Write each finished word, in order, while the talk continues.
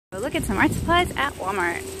Look at some art supplies at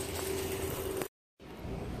Walmart.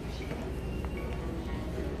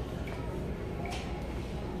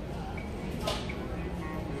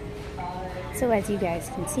 So as you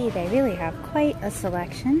guys can see, they really have quite a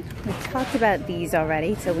selection. We've talked about these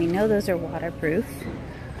already, so we know those are waterproof.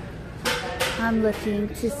 I'm looking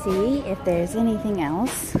to see if there's anything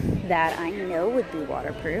else that I know would be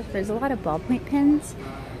waterproof. There's a lot of ballpoint pens,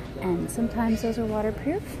 and sometimes those are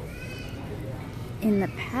waterproof. In the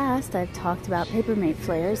past, I've talked about Papermate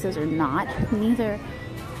flares. Those are not. Neither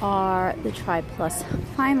are the Tri Plus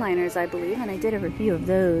fine liners, I believe, and I did a review of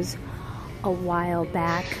those a while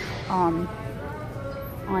back on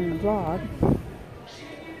the blog.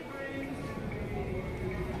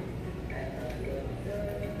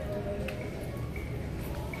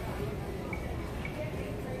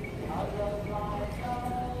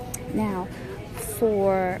 Now,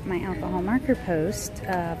 for my alcohol marker post,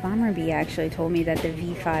 Bomber Bee actually told me that the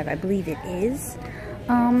V5, I believe it is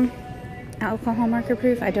alcohol marker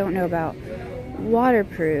proof. I don't know about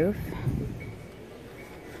waterproof.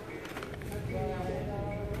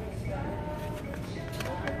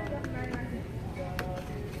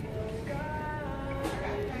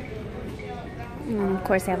 And of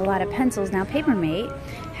course, they have a lot of pencils. Now, Papermate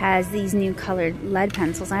has these new colored lead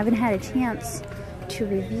pencils. I haven't had a chance to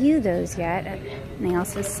review those yet. And they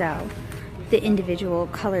also sell the individual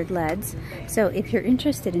colored leads. So if you're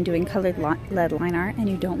interested in doing colored lead line art and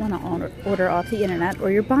you don't want to order off the internet,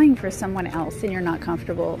 or you're buying for someone else and you're not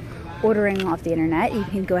comfortable ordering off the internet, you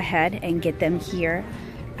can go ahead and get them here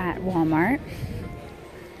at Walmart.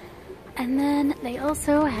 And then they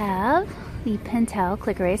also have the Pentel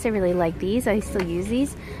Click Erase. I really like these. I still use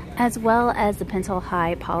these, as well as the Pentel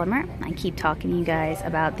High Polymer. I keep talking to you guys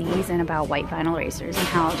about these and about white vinyl erasers and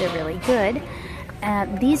how they're really good.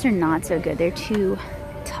 These are not so good. They're too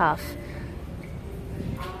tough.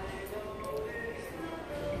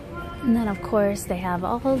 And then of course they have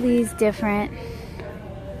all these different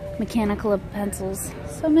mechanical pencils.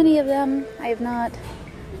 So many of them I have not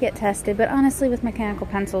yet tested, but honestly with mechanical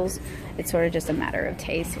pencils it's sort of just a matter of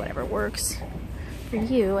taste, whatever works for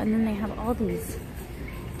you. And then they have all these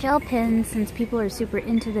gel pens, since people are super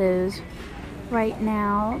into those right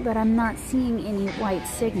now, but I'm not seeing any white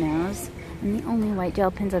Signos, and the only white gel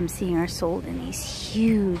pens I'm seeing are sold in these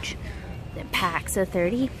huge packs of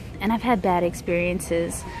 30, and I've had bad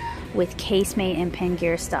experiences with Casemate and Pen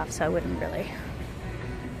Gear stuff, so I wouldn't really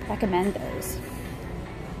recommend those.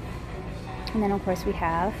 And then of course we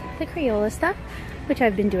have the Crayola stuff, which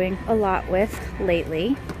I've been doing a lot with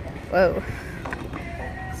lately. Whoa.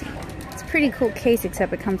 It's a pretty cool case,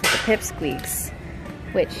 except it comes with the pipsqueaks,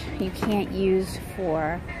 which you can't use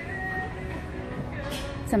for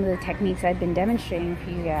some of the techniques I've been demonstrating for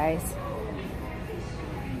you guys.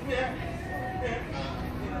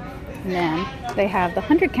 And then they have the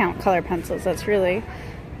 100 count color pencils. That's really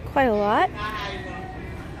quite a lot.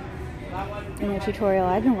 In the tutorial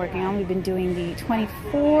I've been working on, we've been doing the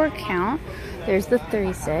 24 count. There's the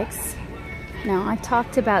 36. Now, I've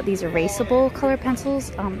talked about these erasable color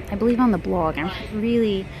pencils, I believe on the blog. I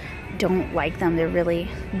really don't like them. They're really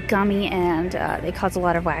gummy, and they cause a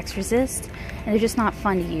lot of wax resist, and they're just not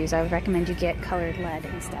fun to use. I would recommend you get colored lead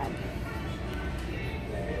instead.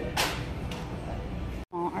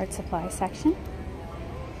 Small art supply section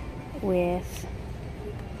with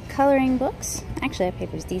coloring books. Actually, that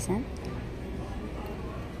paper's decent.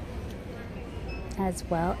 As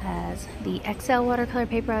well as the XL watercolor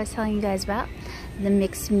paper I was telling you guys about, the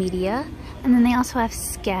mixed media, and then they also have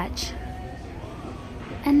sketch.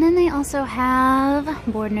 And then they also have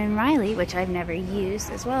Borden & Riley, which I've never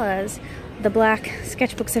used, as well as the black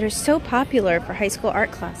sketchbooks that are so popular for high school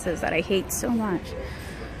art classes that I hate so much.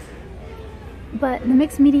 But the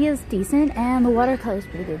mixed media is decent, and the watercolor is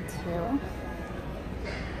pretty good too.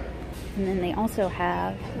 And then they also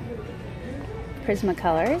have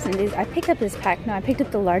Prismacolors, and these, I picked up this pack. No, I picked up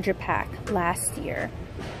the larger pack last year.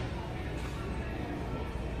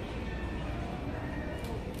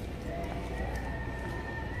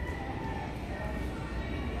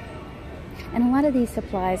 And a lot of these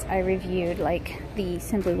supplies I reviewed, like the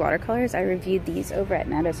Simply Watercolors, I reviewed these over at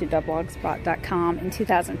natosu.blogspot.com in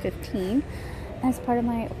 2015 as part of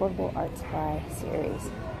my Affordable Art Supply series.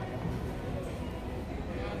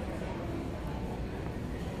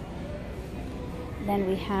 Then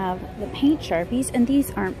we have the paint Sharpies, and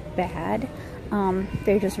these aren't bad.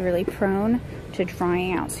 They're just really prone to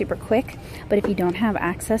drying out super quick. But if you don't have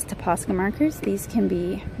access to Posca markers, these can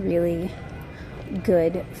be really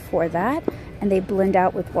good for that. And they blend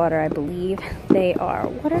out with water, I believe. They are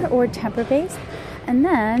water or temper based. And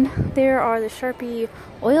then there are the Sharpie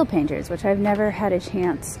oil painters, which I've never had a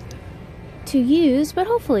chance to use, but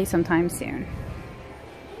hopefully sometime soon.